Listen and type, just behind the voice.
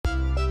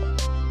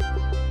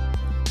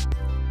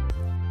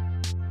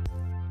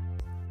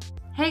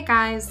Hey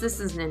guys, this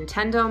is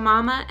Nintendo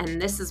Mama,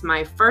 and this is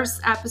my first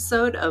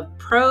episode of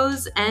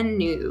Pros and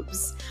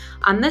Noobs.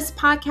 On this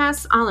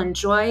podcast, I'll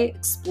enjoy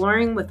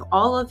exploring with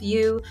all of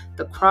you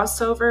the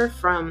crossover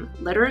from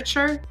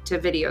literature to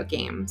video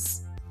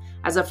games.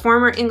 As a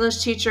former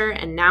English teacher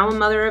and now a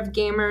mother of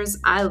gamers,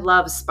 I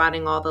love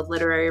spotting all the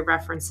literary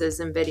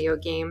references in video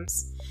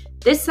games.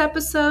 This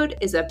episode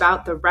is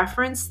about the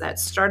reference that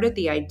started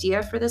the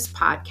idea for this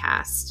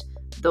podcast,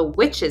 the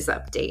Witches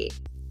update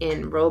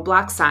in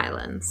Roblox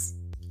Islands.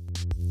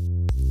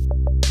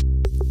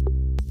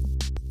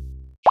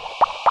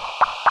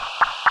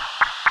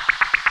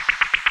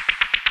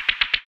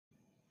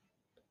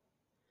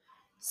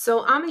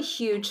 So I'm a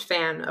huge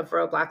fan of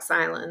Roblox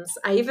Islands.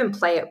 I even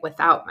play it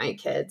without my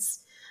kids.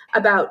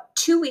 About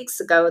 2 weeks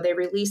ago, they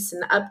released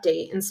an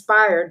update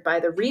inspired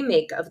by the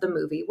remake of the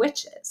movie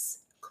Witches.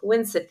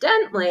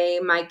 Coincidentally,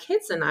 my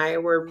kids and I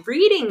were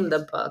reading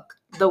the book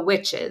The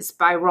Witches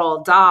by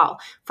Roald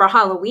Dahl for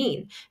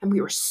Halloween, and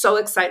we were so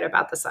excited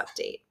about this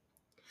update.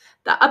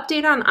 The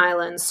update on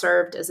Islands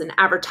served as an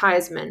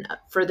advertisement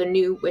for the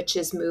new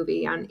Witches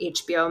movie on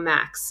HBO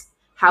Max.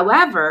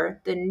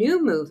 However, the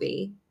new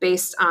movie,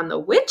 based on the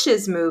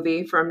Witches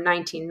movie from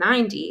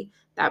 1990,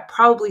 that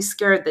probably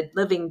scared the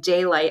living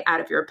daylight out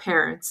of your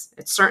parents.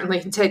 It certainly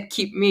did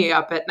keep me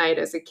up at night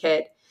as a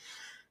kid.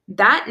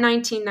 That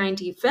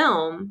 1990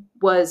 film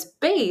was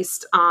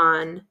based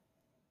on,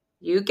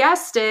 you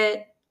guessed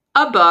it,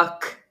 a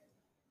book.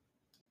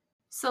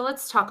 So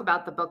let's talk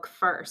about the book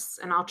first,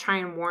 and I'll try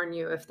and warn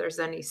you if there's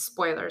any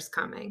spoilers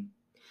coming.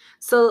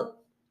 So,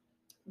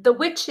 The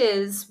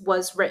Witches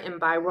was written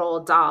by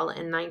Roald Dahl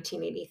in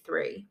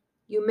 1983.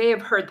 You may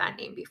have heard that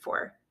name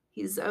before.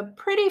 He's a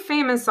pretty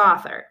famous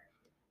author.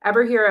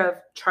 Ever hear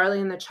of Charlie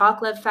and the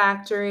Chocolate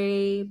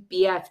Factory,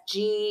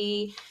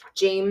 BFG,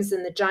 James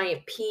and the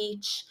Giant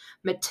Peach,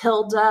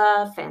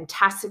 Matilda,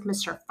 Fantastic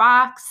Mr.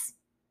 Fox?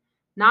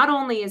 Not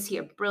only is he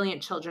a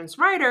brilliant children's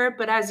writer,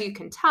 but as you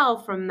can tell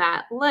from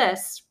that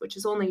list, which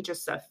is only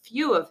just a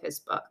few of his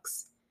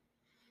books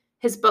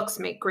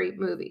make great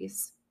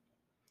movies.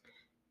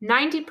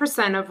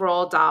 90% of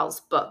Roald Dahl's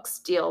books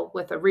deal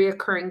with a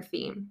reoccurring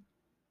theme.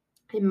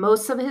 In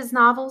most of his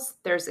novels,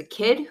 there's a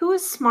kid who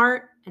is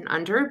smart and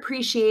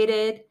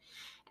underappreciated,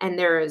 and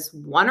there is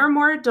one or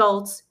more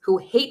adults who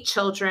hate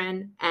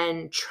children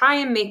and try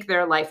and make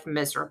their life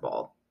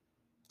miserable.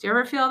 Do you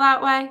ever feel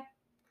that way?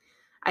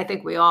 I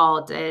think we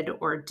all did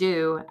or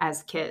do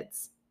as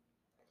kids.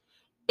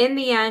 In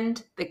the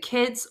end, the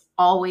kids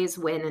always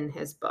win in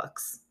his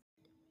books.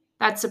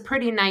 That's a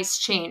pretty nice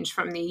change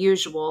from the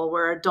usual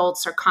where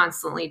adults are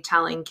constantly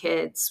telling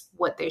kids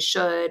what they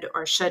should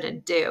or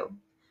shouldn't do.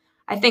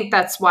 I think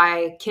that's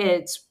why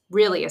kids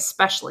really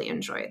especially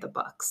enjoy the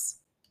books.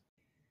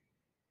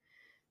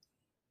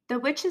 The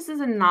Witches is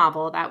a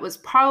novel that was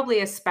probably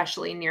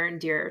especially near and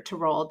dear to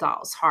Roald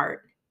Dahl's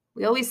heart.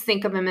 We always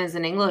think of him as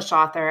an English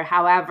author.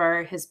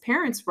 However, his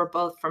parents were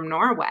both from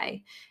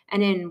Norway.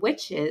 And in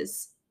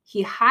Witches,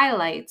 he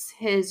highlights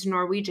his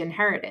Norwegian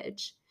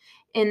heritage.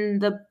 In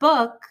the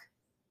book,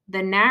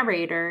 the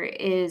narrator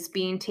is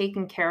being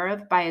taken care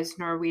of by his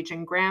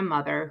Norwegian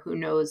grandmother who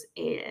knows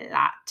a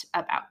lot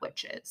about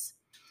witches.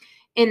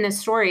 In the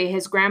story,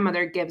 his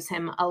grandmother gives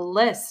him a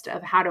list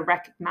of how to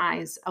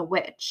recognize a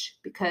witch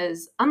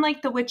because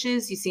unlike the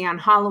witches you see on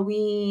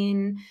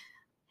Halloween,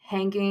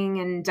 hanging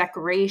and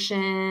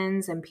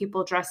decorations and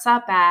people dress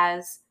up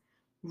as,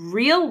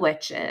 real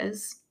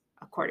witches,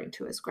 according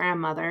to his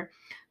grandmother,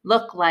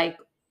 look like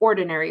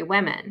ordinary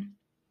women.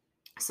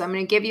 So I'm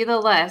going to give you the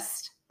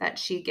list that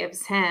she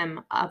gives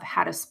him of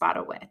how to spot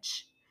a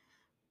witch.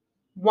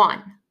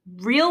 1,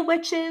 real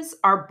witches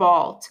are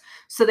bald.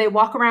 So they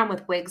walk around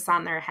with wigs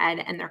on their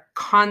head and they're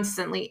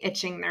constantly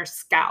itching their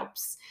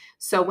scalps.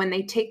 So when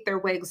they take their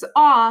wigs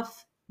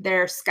off,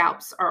 their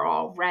scalps are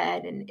all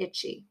red and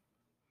itchy.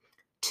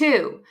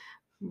 2,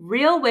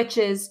 real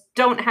witches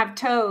don't have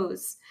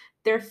toes.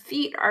 Their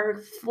feet are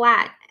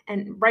flat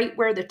and right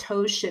where the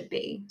toes should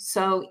be.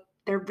 So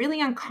they're really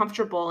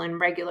uncomfortable in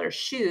regular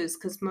shoes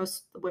because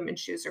most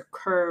women's shoes are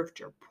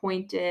curved or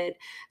pointed.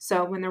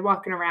 So when they're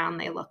walking around,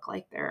 they look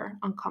like they're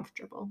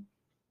uncomfortable.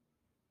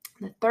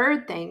 The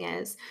third thing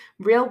is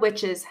real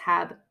witches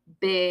have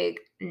big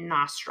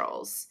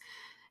nostrils.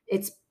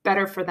 It's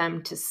better for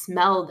them to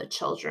smell the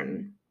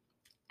children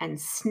and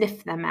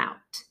sniff them out.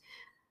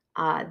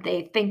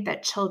 They think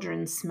that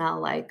children smell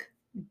like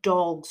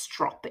dog's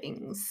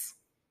droppings.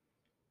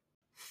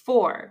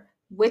 4,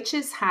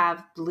 witches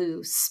have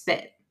blue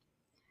spit.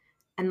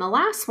 And the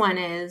last one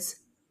is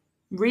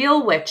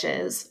real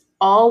witches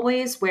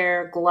always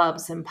wear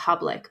gloves in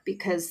public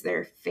because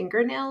their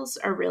fingernails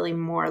are really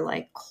more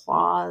like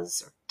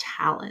claws or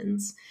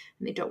talons,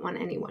 and they don't want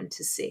anyone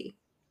to see.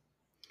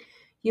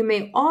 You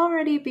may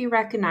already be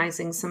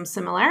recognizing some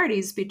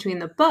similarities between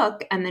the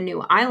book and the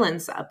new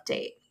Islands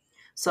update.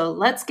 So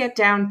let's get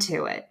down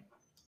to it.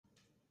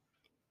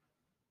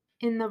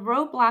 In the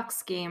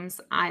Roblox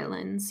game's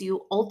Islands,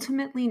 you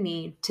ultimately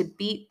need to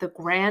beat the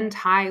Grand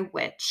High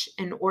Witch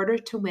in order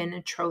to win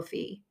a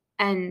trophy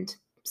and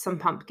some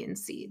pumpkin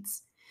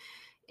seeds.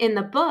 In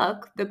the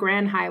book, the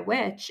Grand High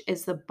Witch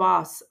is the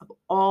boss of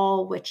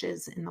all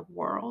witches in the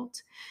world.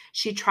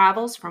 She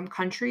travels from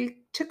country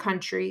to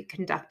country,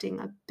 conducting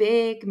a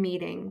big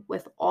meeting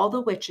with all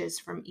the witches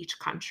from each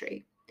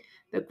country.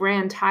 The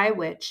Grand High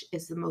Witch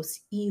is the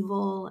most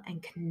evil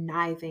and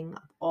conniving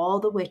of all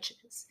the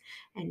witches,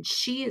 and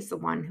she is the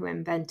one who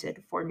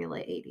invented Formula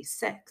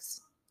 86,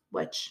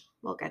 which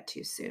we'll get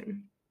to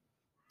soon.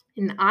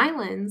 In the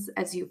islands,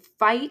 as you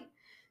fight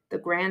the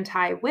Grand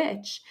High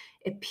Witch,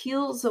 it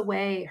peels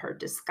away her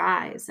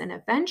disguise, and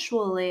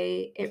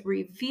eventually it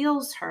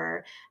reveals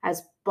her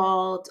as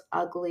bald,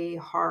 ugly,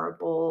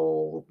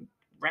 horrible,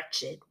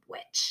 wretched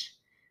witch.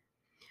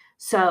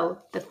 So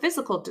the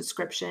physical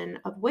description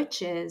of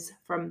witches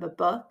from the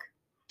book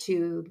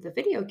to the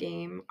video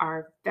game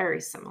are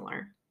very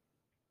similar.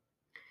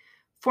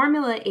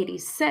 Formula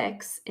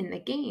 86 in the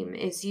game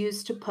is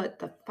used to put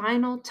the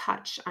final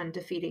touch on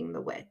defeating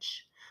the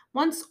witch.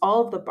 Once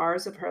all of the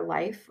bars of her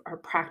life are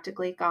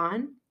practically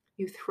gone,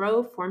 you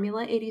throw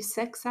Formula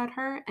 86 at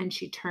her and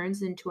she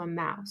turns into a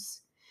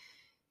mouse.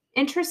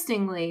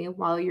 Interestingly,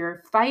 while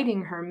you're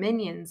fighting her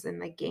minions in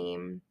the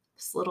game,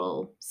 this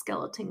little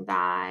skeleton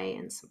guy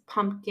and some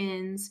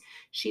pumpkins,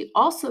 she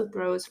also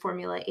throws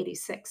Formula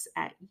 86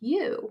 at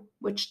you,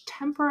 which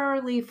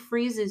temporarily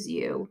freezes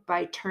you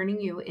by turning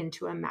you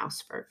into a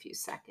mouse for a few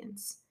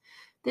seconds.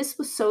 This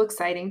was so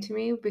exciting to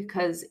me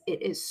because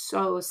it is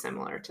so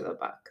similar to the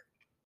book.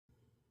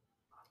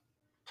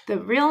 The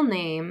real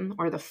name,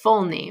 or the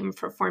full name,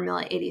 for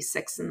Formula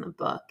 86 in the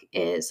book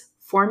is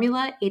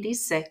Formula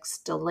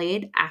 86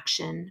 Delayed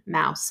Action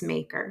Mouse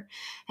Maker.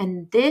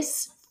 And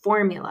this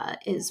formula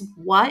is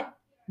what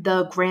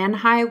the Grand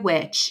High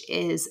Witch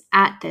is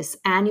at this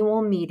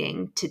annual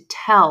meeting to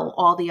tell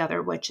all the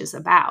other witches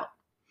about.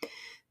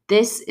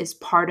 This is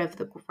part of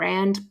the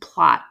grand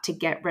plot to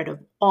get rid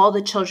of all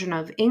the children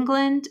of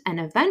England and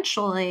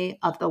eventually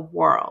of the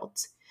world.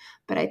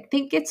 But I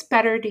think it's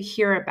better to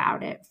hear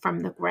about it from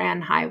the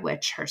Grand High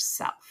Witch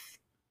herself.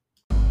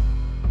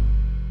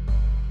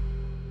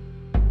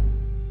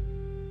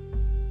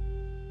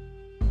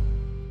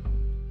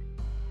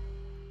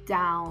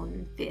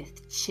 Down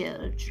with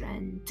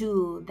children,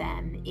 do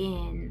them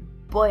in,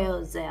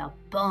 boil their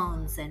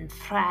bones and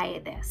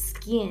fry their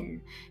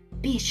skin,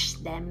 bish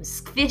them,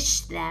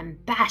 squish them,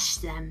 bash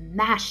them,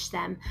 mash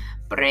them,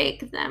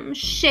 break them,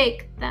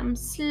 shake them,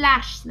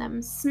 slash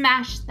them,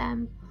 smash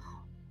them.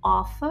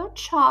 Offer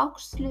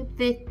chocolate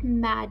with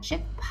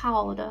magic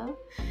powder.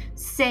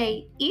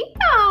 Say, eat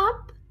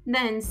up,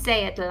 then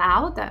say it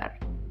louder.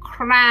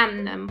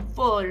 Cram them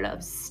full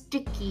of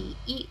sticky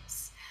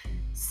eats.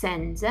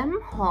 Send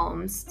them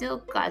home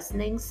still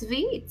guzzling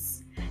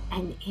sweets.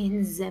 And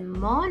in the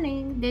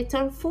morning,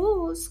 little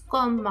fools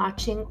go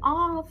marching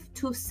off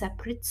to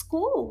separate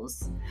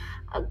schools.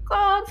 A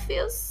girl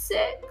feels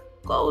sick,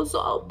 goes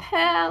all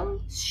pale.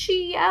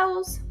 She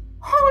yells,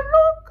 "Oh,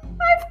 look,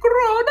 I've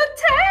grown a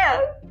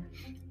tail!"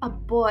 A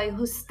boy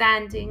who's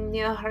standing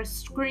near her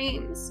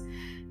screams,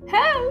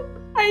 "Help,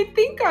 I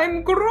think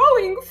I'm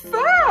growing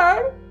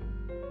fur!"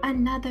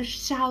 Another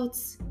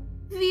shouts,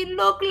 "We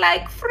look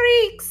like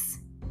freaks!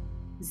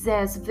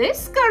 There's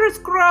whiskers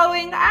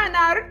growing on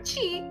our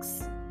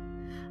cheeks!"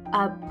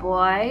 A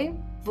boy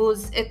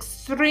who's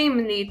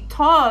extremely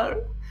tall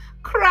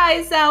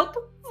cries out,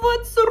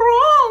 "What's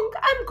wrong?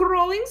 I'm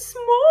growing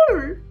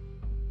small!"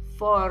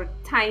 4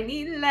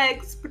 tiny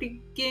legs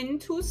begin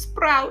to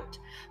sprout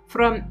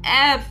from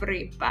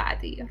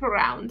everybody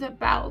round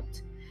about,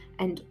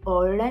 and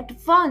all at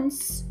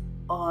once,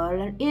 all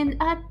in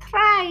a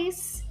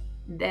trice,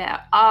 there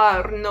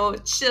are no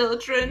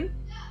children,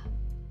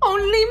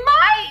 only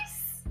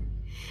mice.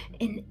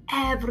 In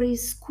every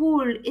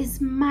school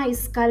is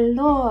mice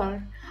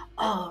galore,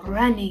 all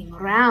running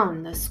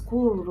round the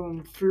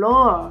schoolroom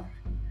floor,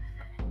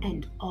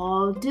 and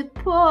all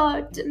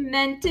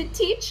departmental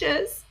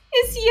teachers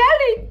is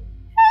yelling,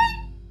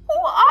 "Hey,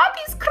 who are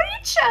these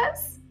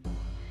creatures?"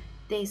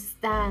 They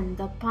stand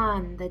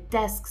upon the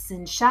desks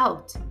and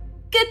shout,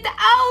 "Get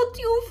out,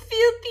 you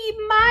filthy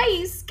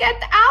mice,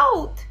 get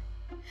out!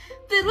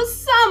 Will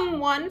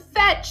someone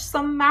fetch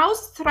some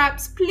mouse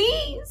traps,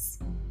 please?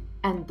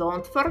 And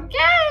don't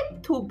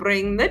forget to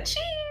bring the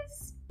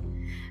cheese."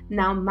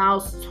 Now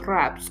mouse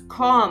traps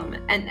come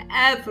and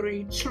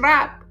every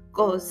trap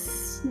goes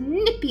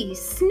snippy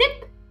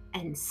snip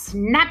and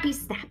snappy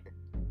snap.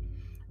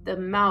 The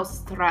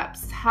mouse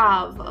traps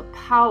have a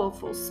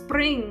powerful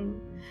spring.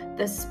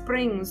 The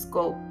springs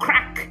go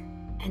crack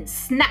and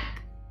snap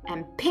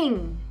and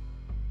ping.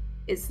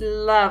 It's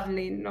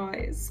lovely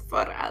noise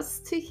for us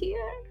to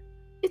hear.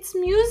 It's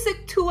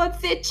music to a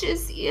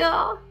witch's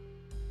ear.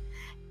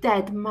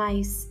 Dead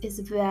mice is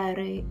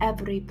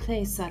every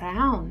place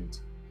around,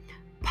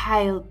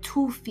 piled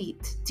 2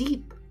 feet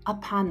deep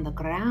upon the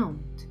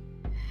ground,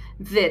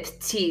 with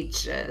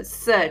teachers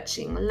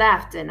searching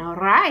left and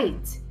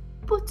right,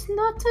 but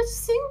not a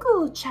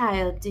single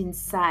child in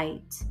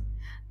sight.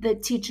 The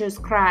teachers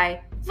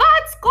cry,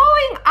 "What's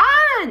going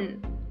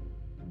on?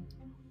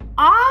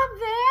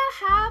 Where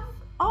have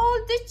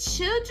all the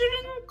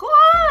children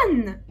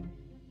gone?"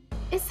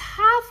 It's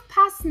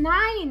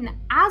 9:30.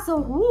 As a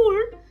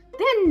rule,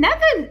 they're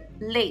never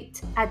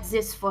late at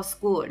this for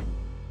school.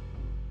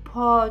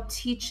 Poor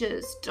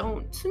teachers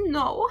don't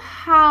know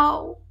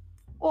how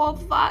or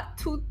what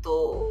to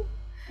do.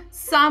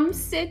 Some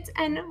sit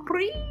and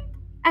read,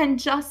 and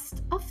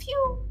just a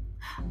few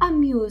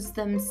amuse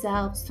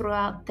themselves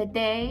throughout the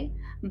day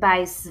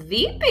by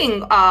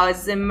sweeping all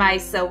the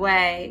mice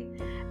away.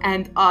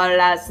 And all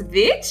us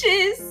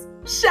witches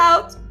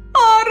shout,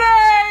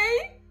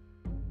 hooray!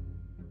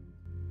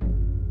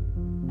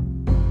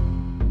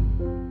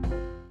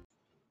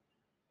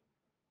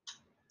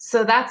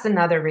 So that's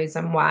another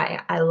reason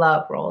why I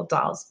love Roald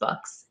Dahl's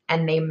books,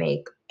 and they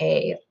make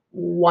a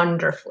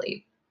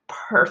wonderfully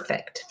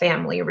perfect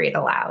family read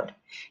aloud.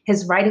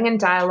 His writing and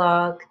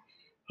dialogue,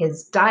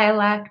 his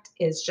dialect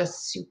is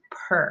just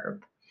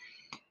superb.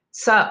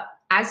 So,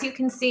 as you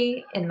can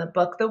see in the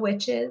book The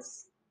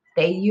Witches,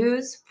 they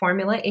use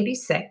Formula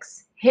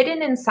 86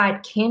 hidden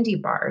inside candy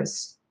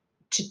bars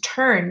to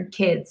turn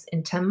kids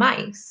into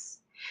mice.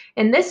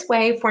 In this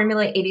way,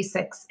 Formula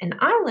 86 in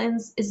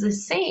Islands is the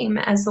same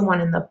as the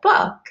one in the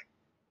book.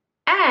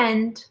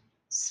 And,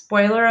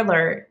 spoiler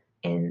alert,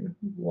 in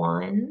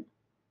 1,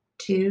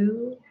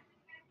 2,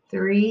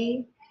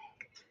 3,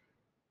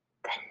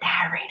 the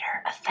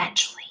narrator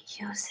eventually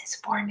uses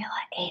Formula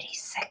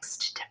 86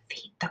 to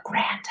defeat the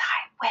Grand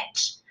High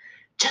Witch,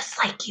 just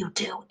like you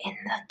do in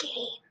the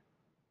game.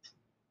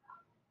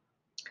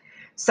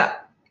 So,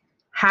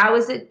 how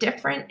is it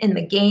different in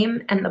the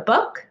game and the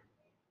book?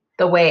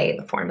 The way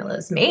the formula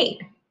is made.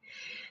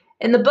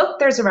 In the book,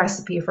 there's a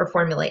recipe for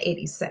Formula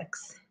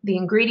 86. The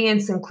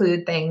ingredients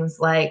include things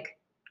like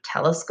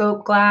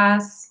telescope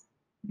glass,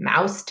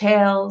 mouse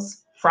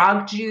tails,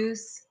 frog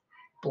juice,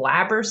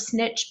 blabber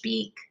snitch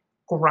beak,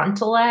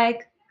 gruntle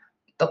egg,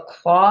 the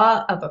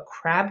claw of a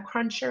crab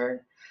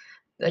cruncher,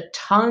 the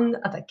tongue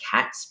of a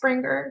cat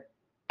springer,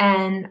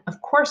 and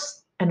of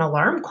course, an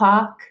alarm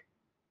clock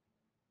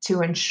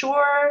to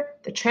ensure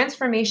the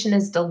transformation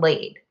is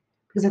delayed.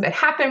 Because if it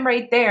happened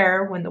right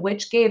there when the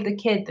witch gave the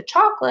kid the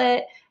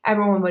chocolate,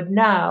 everyone would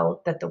know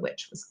that the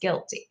witch was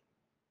guilty.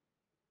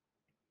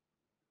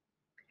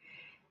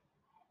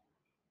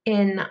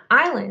 In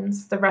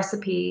Islands, the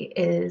recipe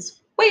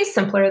is way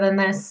simpler than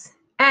this,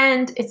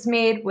 and it's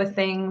made with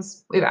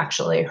things we've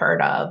actually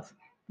heard of,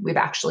 we've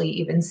actually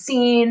even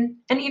seen,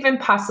 and even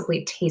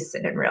possibly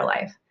tasted in real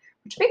life,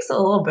 which makes it a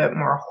little bit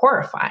more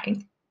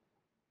horrifying.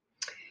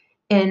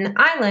 In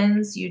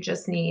Islands, you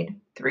just need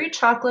 3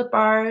 chocolate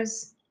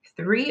bars,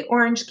 3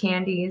 orange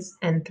candies,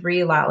 and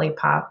 3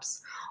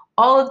 lollipops.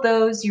 All of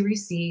those you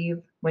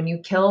receive when you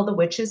kill the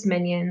witch's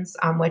minions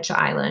on Witch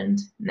Island.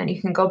 And then you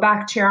can go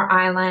back to your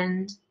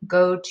island,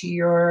 go to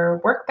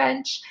your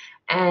workbench,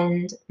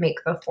 and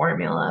make the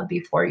formula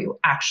before you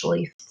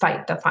actually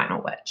fight the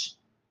final witch.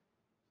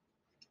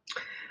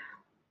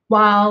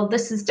 While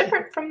this is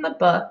different from the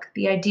book,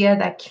 the idea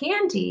that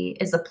candy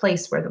is a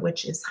place where the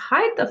witches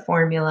hide the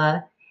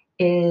formula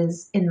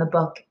is in the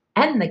book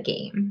and the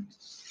game.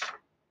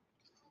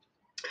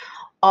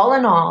 All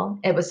in all,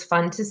 it was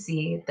fun to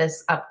see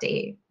this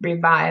update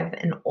revive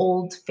an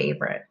old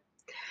favorite.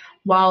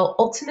 While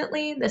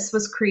ultimately this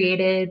was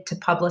created to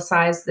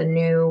publicize the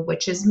new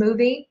Witches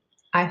movie,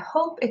 I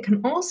hope it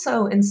can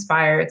also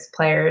inspire its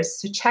players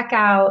to check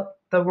out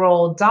the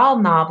Roald Dahl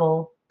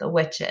novel, The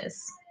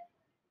Witches.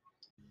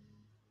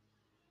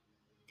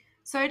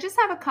 So I just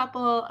have a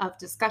couple of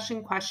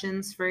discussion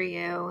questions for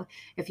you.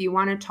 If you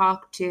want to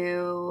talk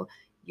to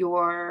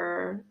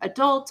your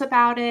adult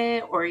about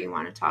it, or you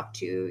want to talk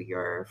to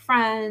your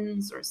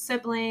friends or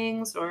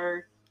siblings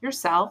or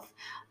yourself,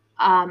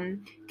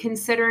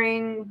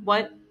 considering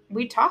what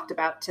we talked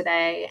about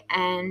today.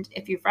 And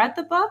if you've read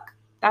the book,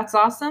 that's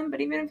awesome.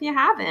 But even if you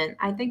haven't,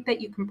 I think that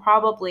you can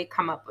probably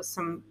come up with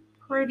some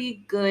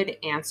pretty good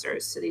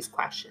answers to these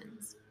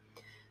questions.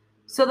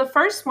 So the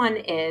first one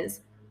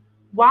is,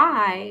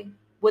 why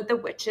would the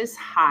witches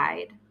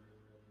hide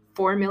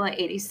Formula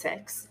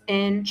 86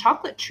 in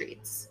chocolate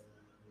treats?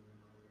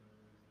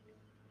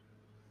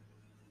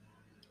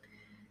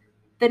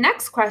 The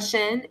next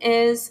question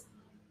is,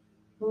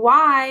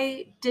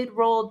 why did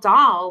Roald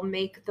Dahl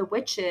make the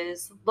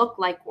witches look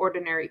like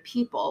ordinary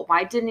people?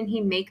 Why didn't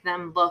he make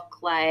them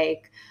look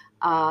like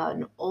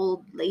an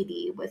old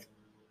lady with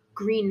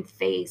green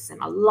face and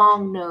a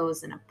long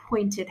nose and a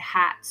pointed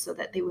hat so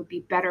that they would be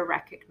better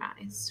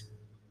recognized?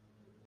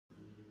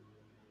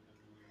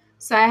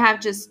 So I have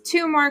just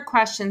 2 more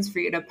questions for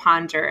you to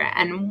ponder,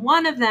 and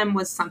one of them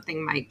was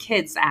something my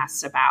kids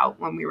asked about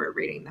when we were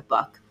reading the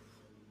book.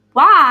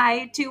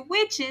 Why do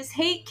witches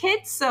hate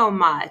kids so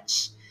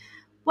much?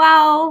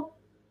 Well,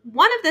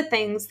 one of the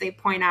things they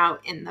point out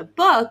in the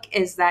book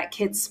is that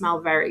kids smell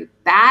very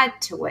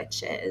bad to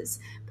witches,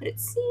 but it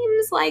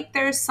seems like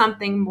there's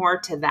something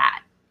more to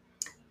that.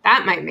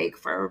 That might make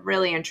for a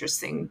really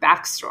interesting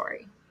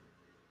backstory.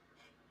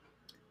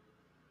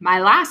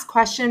 My last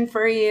question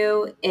for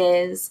you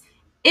is,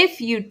 if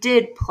you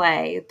did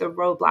play the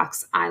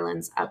Roblox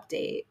Islands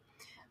update,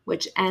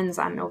 which ends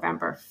on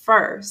November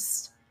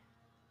 1st,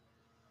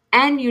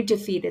 and you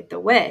defeated the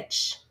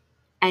witch,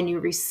 and you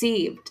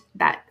received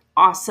that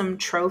awesome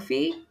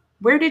trophy,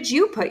 where did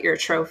you put your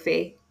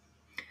trophy?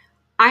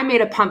 I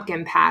made a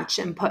pumpkin patch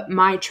and put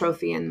my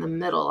trophy in the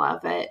middle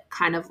of it,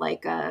 kind of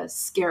like a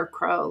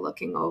scarecrow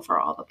looking over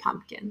all the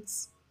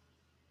pumpkins.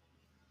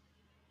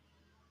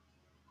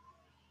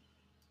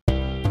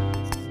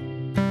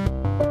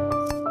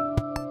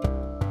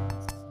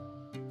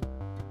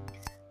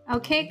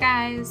 Okay,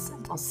 guys,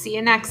 I'll see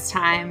you next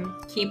time.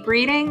 Keep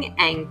reading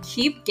and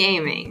keep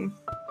gaming.